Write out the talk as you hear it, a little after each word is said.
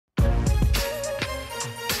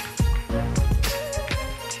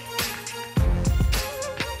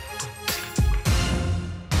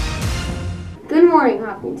morning,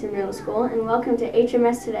 Hopkinton Middle School, and welcome to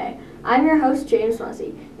HMS Today. I'm your host, James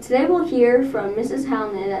Mussey. Today we'll hear from Mrs.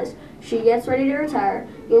 Hallinan as she gets ready to retire.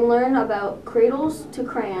 You'll learn about cradles to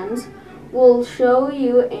crayons. We'll show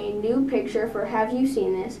you a new picture for Have You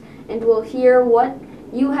Seen This? And we'll hear what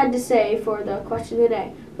you had to say for the question of the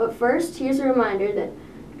day. But first, here's a reminder that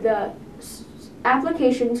the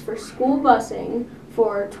applications for school busing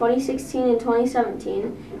for 2016 and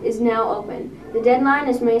 2017 is now open. The deadline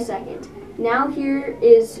is May 2nd. Now here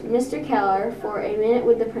is Mr. Keller for a Minute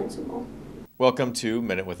with the Principal. Welcome to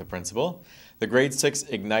Minute with the Principal. The Grade 6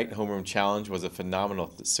 Ignite Homeroom Challenge was a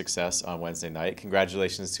phenomenal success on Wednesday night.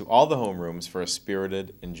 Congratulations to all the homerooms for a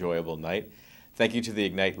spirited, enjoyable night. Thank you to the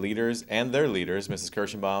Ignite leaders and their leaders, Mrs.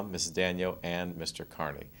 Kirschenbaum, Mrs. Daniel, and Mr.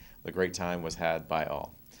 Carney. The great time was had by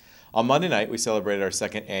all. On Monday night, we celebrated our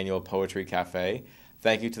second annual Poetry Cafe.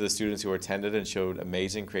 Thank you to the students who attended and showed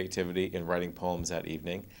amazing creativity in writing poems that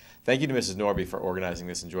evening. Thank you to Mrs. Norby for organizing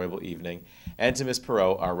this enjoyable evening, and to Ms.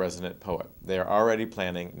 Perot, our resident poet. They are already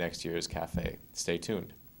planning next year's cafe. Stay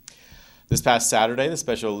tuned. This past Saturday, the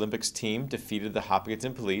Special Olympics team defeated the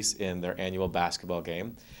Hopkinton Police in their annual basketball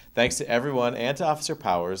game. Thanks to everyone and to Officer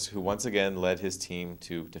Powers, who once again led his team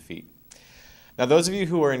to defeat. Now, those of you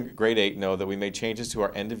who are in grade 8 know that we made changes to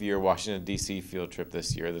our end-of-year Washington, D.C. field trip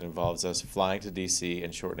this year that involves us flying to D.C.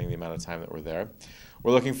 and shortening the amount of time that we're there.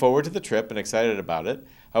 We're looking forward to the trip and excited about it.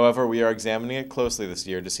 However, we are examining it closely this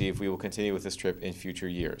year to see if we will continue with this trip in future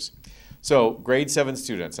years. So, grade 7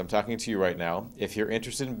 students, I'm talking to you right now. If you're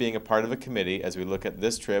interested in being a part of a committee as we look at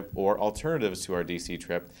this trip or alternatives to our D.C.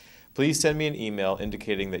 trip, please send me an email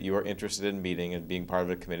indicating that you are interested in meeting and being part of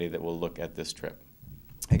a committee that will look at this trip.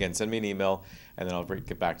 Again, send me an email, and then I'll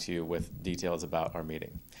get back to you with details about our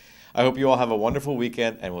meeting. I hope you all have a wonderful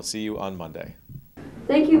weekend, and we'll see you on Monday.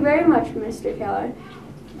 Thank you very much, Mr. Keller.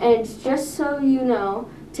 And just so you know,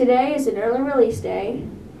 today is an early release day.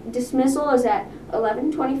 Dismissal is at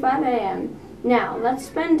 11:25 a.m. Now, let's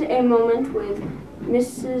spend a moment with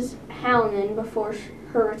Mrs. Hallinan before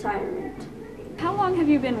her retirement. How long have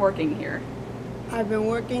you been working here? I've been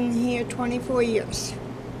working here 24 years.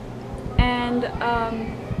 And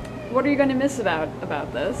what are you going to miss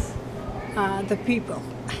about this? The people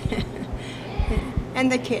and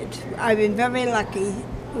the kids. I've been very lucky.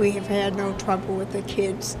 We have had no trouble with the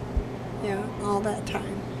kids, all that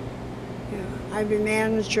time. I've been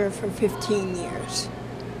manager for 15 years.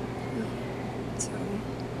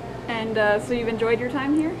 And so you've enjoyed your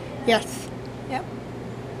time here? Yes. Yep.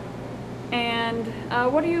 And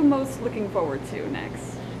what are you most looking forward to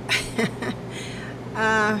next?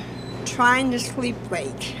 Trying to sleep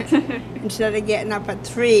late instead of getting up at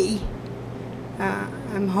 3.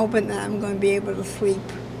 I'm hoping that I'm going to be able to sleep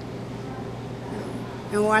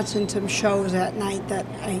and watching some shows at night that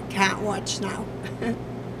I can't watch now.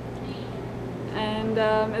 And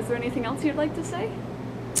is there anything else you'd like to say?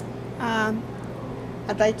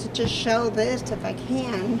 I'd like to just show this if I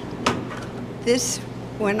can. This,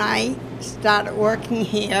 when I started working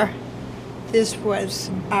here, this was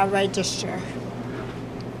our register.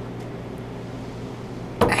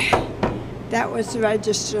 That was the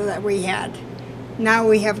register that we had. Now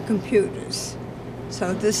we have computers.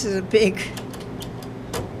 So this is a big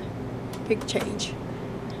change.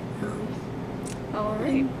 All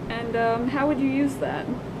right. And how would you use that?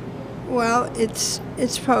 Well, it's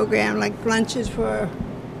programmed like lunches were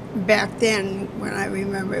back then. When I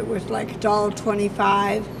remember, it was like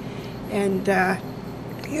 $1.25, and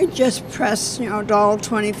you just press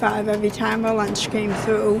 $1.25 every time a lunch came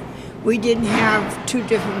through. We didn't have 2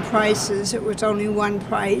 different prices. It was only one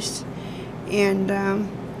price, and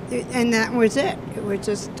that was it. It was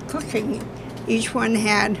just clicking. Each one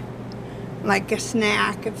had like a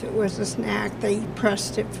snack. If it was a snack, they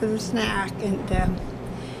pressed it for the snack, and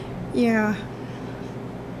yeah.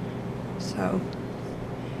 So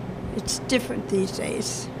it's different these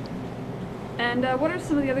days. And what are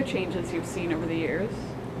some of the other changes you've seen over the years?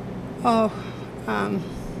 Oh,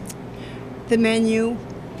 the menu.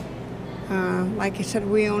 Like I said,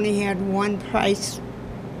 we only had one price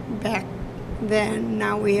back then.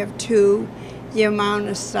 Now we have 2. The amount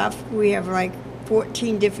of stuff, we have like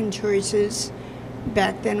 14 different choices.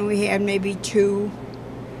 Back then we had maybe 2.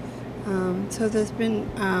 So there's been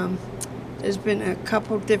a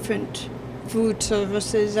couple different food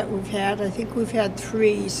services that we've had. I think we've had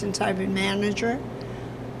 3 since I've been manager.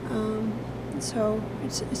 So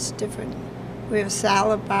it's different. We have a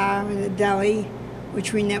salad bar and a deli,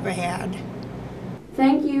 which we never had.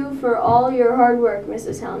 Thank you for all your hard work,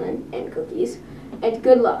 Mrs. Hallinan, and cookies, and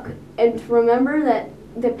good luck. And remember that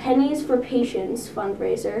the Pennies for Patients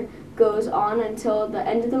fundraiser goes on until the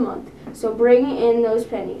end of the month, so bring in those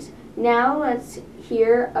pennies. Now let's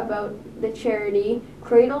hear about the charity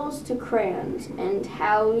Cradles to Crayons and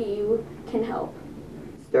how you can help.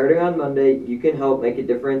 Starting on Monday, you can help make a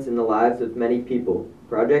difference in the lives of many people.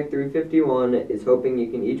 Project 351 is hoping you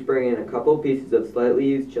can each bring in a couple pieces of slightly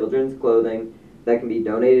used children's clothing that can be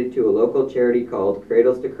donated to a local charity called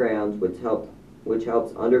Cradles to Crayons, which helps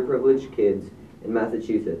underprivileged kids in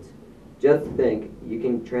Massachusetts. Just think, you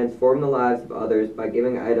can transform the lives of others by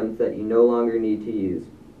giving items that you no longer need to use.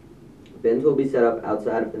 Bins will be set up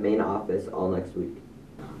outside of the main office all next week.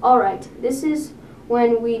 Alright, this is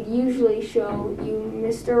when we'd usually show you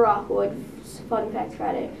Mr. Rockwood's Fun Fact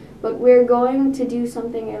Friday, but we're going to do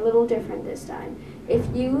something a little different this time.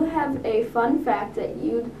 If you have a fun fact that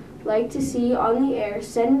you'd like to see on the air,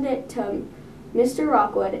 send it to Mr.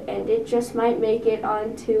 Rockwood, and it just might make it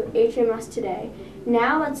onto HMS Today.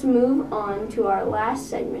 Now let's move on to our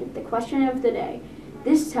last segment, the question of the day.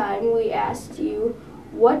 This time we asked you,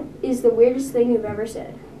 what is the weirdest thing you've ever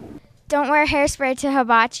said? Don't wear hairspray to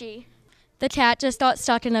hibachi. The cat just got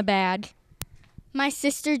stuck in a bag. My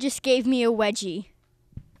sister just gave me a wedgie.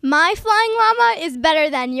 My flying llama is better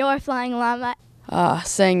than your flying llama.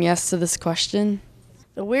 Saying yes to this question.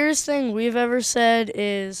 The weirdest thing we've ever said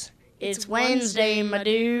is, it's Wednesday, my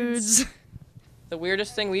dudes. The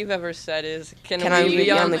weirdest thing we've ever said is, can I we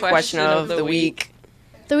be on the question of the week?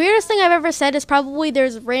 The weirdest thing I've ever said is probably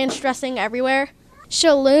there's ranch dressing everywhere.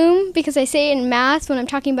 Shalom, because I say it in math when I'm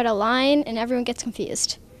talking about a line and everyone gets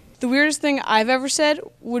confused. The weirdest thing I've ever said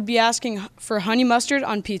would be asking for honey mustard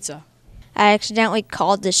on pizza. I accidentally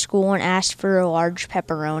called the school and asked for a large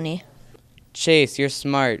pepperoni. Chase, you're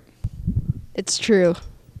smart. It's true.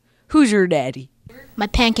 Who's your daddy? My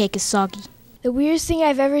pancake is soggy. The weirdest thing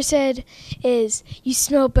I've ever said is, you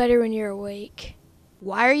smell better when you're awake.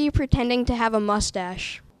 Why are you pretending to have a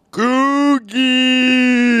mustache? Cookies!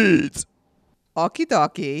 Okie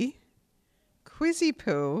dokie, Quizzy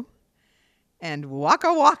Poo, and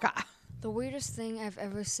Waka Waka. The weirdest thing I've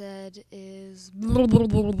ever said is... Where'd my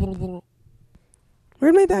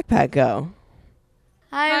backpack go?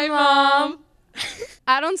 Hi, Mom.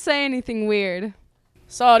 I don't say anything weird.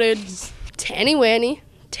 Sorted. Tanny Wanny,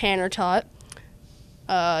 Tanner Tot,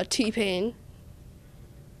 T-Pain.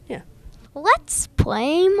 Yeah. Let's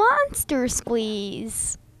play Monster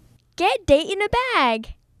Squeeze. Get date in a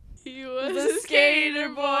bag. He was a skater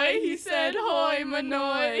boy, he said hoi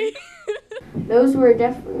manoi. Those were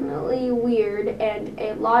definitely weird and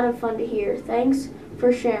a lot of fun to hear. Thanks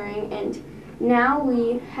for sharing, and now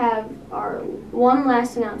we have our one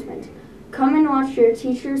last announcement. Come and watch your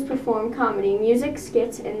teachers perform comedy, music,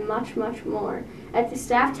 skits, and much, much more at the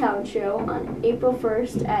Staff Talent Show on April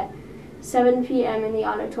 1st at 7 p.m. in the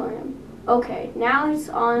auditorium. Okay, now it's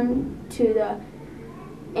on to the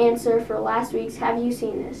answer for last week's Have You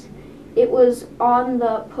Seen This? It was on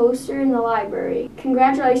the poster in the library.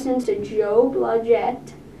 Congratulations to Joe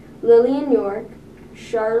Blodgett, Lillian York,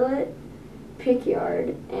 Charlotte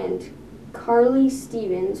Pickyard, and Carly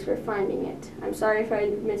Stevens for finding it. I'm sorry if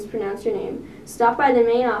I mispronounced your name. Stop by the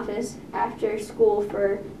main office after school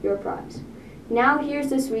for your prize. Now here's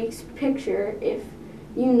this week's picture. If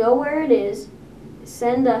you know where it is,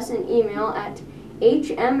 send us an email at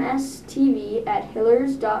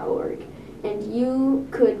hmstv@hillers.org and you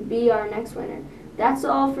could be our next winner. That's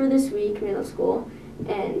all for this week, middle school.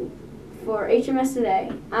 And for HMS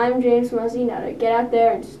Today, I'm James Muzzy. Now to get out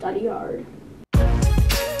there and study hard.